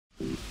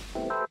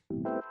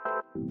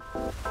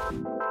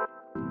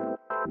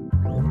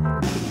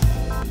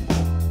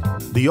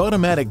The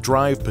automatic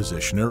drive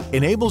positioner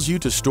enables you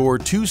to store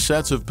two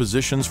sets of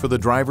positions for the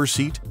driver's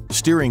seat,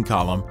 steering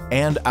column,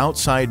 and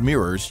outside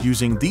mirrors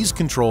using these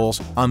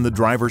controls on the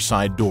driver's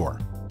side door.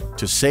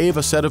 To save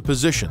a set of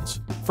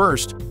positions,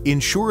 first,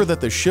 ensure that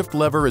the shift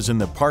lever is in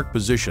the park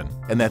position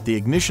and that the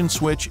ignition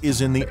switch is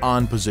in the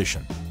on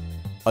position.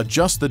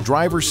 Adjust the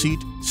driver's seat,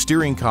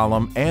 steering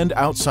column, and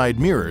outside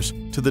mirrors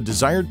to the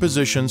desired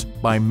positions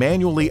by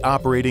manually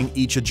operating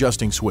each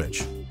adjusting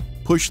switch.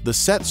 Push the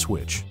set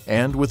switch,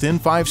 and within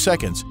 5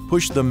 seconds,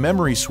 push the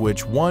memory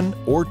switch 1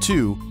 or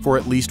 2 for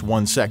at least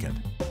 1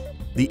 second.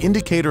 The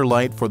indicator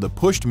light for the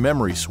pushed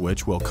memory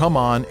switch will come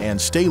on and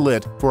stay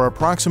lit for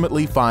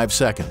approximately 5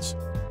 seconds.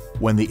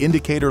 When the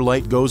indicator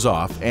light goes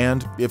off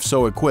and, if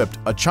so equipped,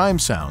 a chime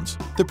sounds,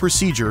 the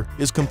procedure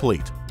is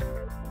complete.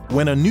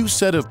 When a new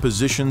set of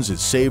positions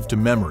is saved to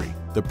memory,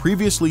 the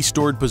previously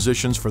stored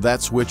positions for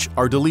that switch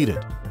are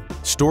deleted.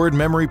 Stored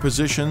memory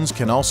positions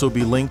can also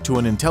be linked to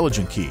an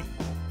intelligent key.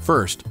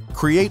 First,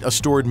 create a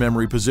stored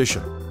memory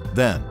position.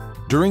 Then,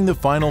 during the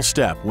final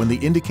step when the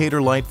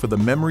indicator light for the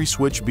memory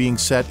switch being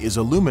set is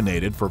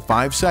illuminated for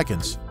 5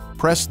 seconds,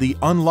 press the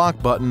unlock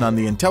button on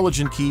the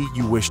intelligent key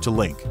you wish to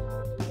link.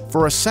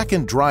 For a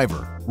second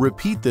driver,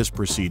 repeat this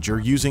procedure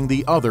using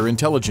the other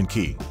intelligent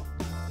key.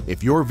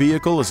 If your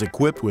vehicle is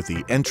equipped with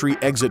the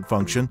entry-exit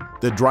function,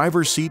 the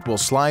driver's seat will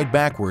slide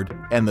backward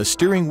and the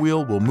steering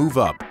wheel will move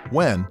up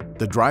when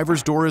the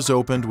driver's door is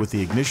opened with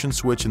the ignition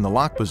switch in the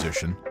lock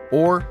position,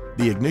 or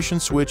the ignition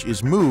switch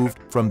is moved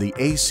from the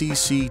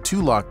ACC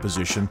to lock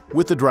position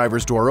with the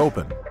driver's door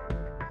open.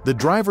 The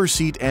driver's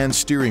seat and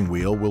steering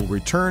wheel will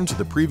return to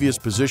the previous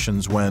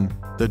positions when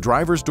the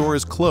driver's door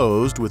is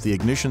closed with the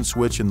ignition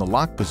switch in the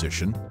lock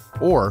position,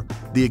 or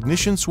the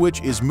ignition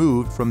switch is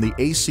moved from the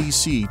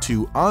ACC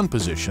to on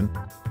position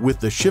with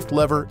the shift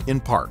lever in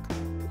park.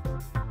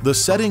 The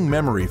setting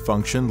memory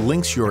function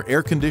links your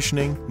air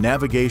conditioning,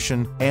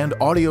 navigation, and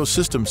audio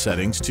system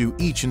settings to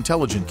each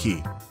intelligent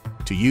key.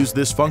 To use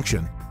this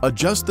function,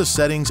 adjust the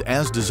settings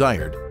as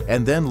desired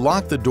and then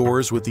lock the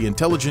doors with the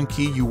intelligent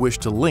key you wish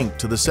to link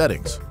to the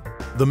settings.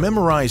 The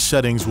memorized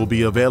settings will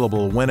be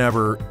available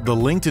whenever the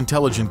linked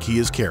intelligent key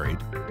is carried,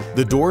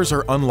 the doors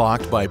are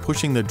unlocked by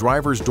pushing the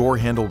driver's door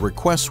handle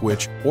request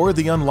switch or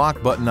the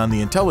unlock button on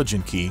the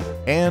intelligent key,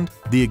 and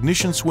the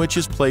ignition switch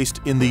is placed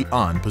in the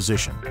on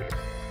position.